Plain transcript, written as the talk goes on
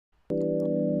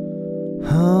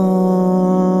Yeah.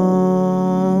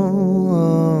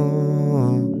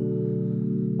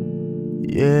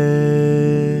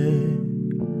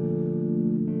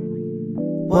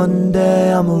 One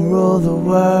day I'ma rule the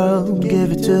world,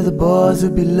 give it to the boys who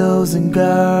be losing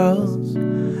girls.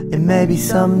 And maybe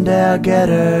someday I'll get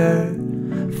her.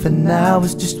 For now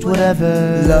it's just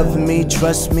whatever. Love me,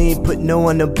 trust me, put no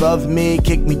one above me.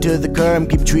 Kick me to the curb,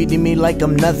 keep treating me like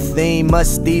I'm nothing.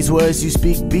 Must these words you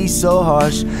speak be so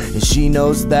harsh? And she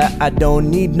knows that I don't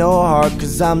need no heart,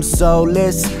 cause I'm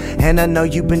soulless. And I know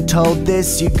you've been told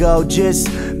this, you go just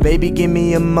baby give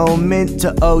me a moment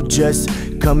to just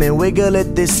come and wiggle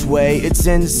it this way. It's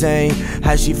insane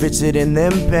how she fits it in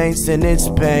them paints, and it's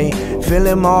pain.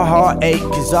 Feeling my heart ache,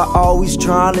 cause I always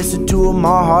try and listen to what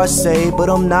my heart say. But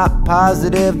I'm not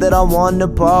positive that I wanna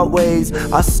part ways.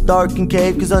 I start and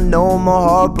cave cause I know my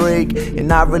heart break.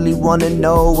 And I really wanna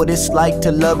know what it's like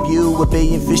to love you. A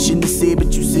billion fish in the sea,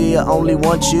 but you see I only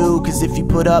want you. Cause if you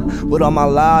put up with all my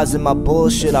lies and my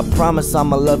bullshit, I promise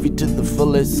I'ma love you to the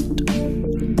fullest.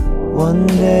 One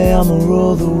day I'ma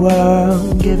rule the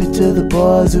world, give it to the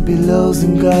boys who be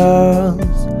losing girls.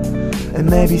 And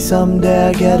maybe someday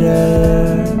I'll get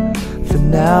her. For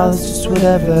now it's just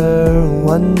whatever.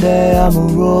 One day I'ma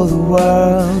rule the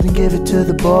world and give it to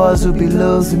the boys who be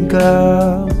losing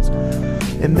girls.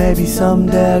 And maybe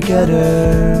someday I'll get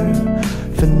her.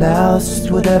 For now it's just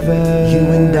whatever. You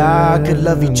and I could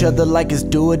love each other like it's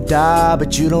do or die,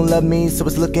 but you don't love me, so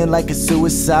it's looking like a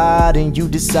suicide. And you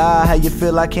decide how you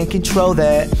feel, I can't control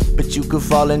that. But you could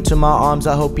fall into my arms,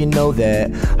 I hope you know that.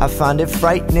 I find it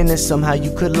frightening that somehow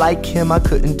you could like him. I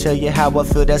couldn't tell you how I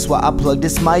feel, that's why I plugged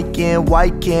this mic in. Why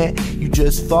can't you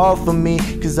just fall for me?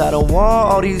 Cause I don't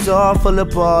want all these awful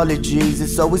apologies.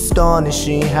 It's so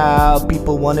astonishing how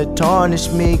people wanna tarnish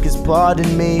me. Cause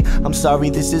pardon me, I'm sorry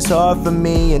this is hard for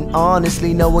me. And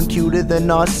honestly, no one cuter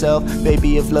than ourselves.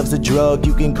 Baby, if love's a drug,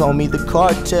 you can call me the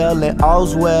cartel. And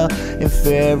all's well and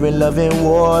fair in love and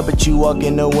war. But you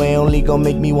walking away only gon'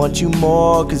 make me want you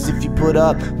more. Cause if you put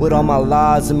up with all my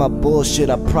lies and my bullshit,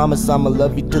 I promise I'ma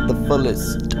love you to the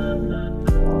fullest.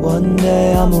 One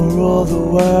day I'ma rule the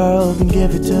world and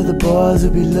give it to the boys who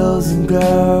be losing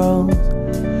girls.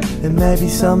 And maybe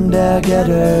someday I'll get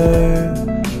her.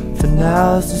 For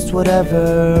now it's just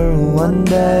whatever. One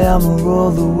day I'ma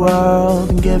rule the world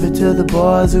and give it to the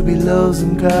boys who be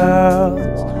losing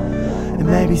girls. And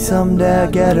maybe someday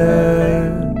I'll get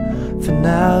her. For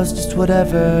now it's just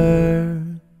whatever.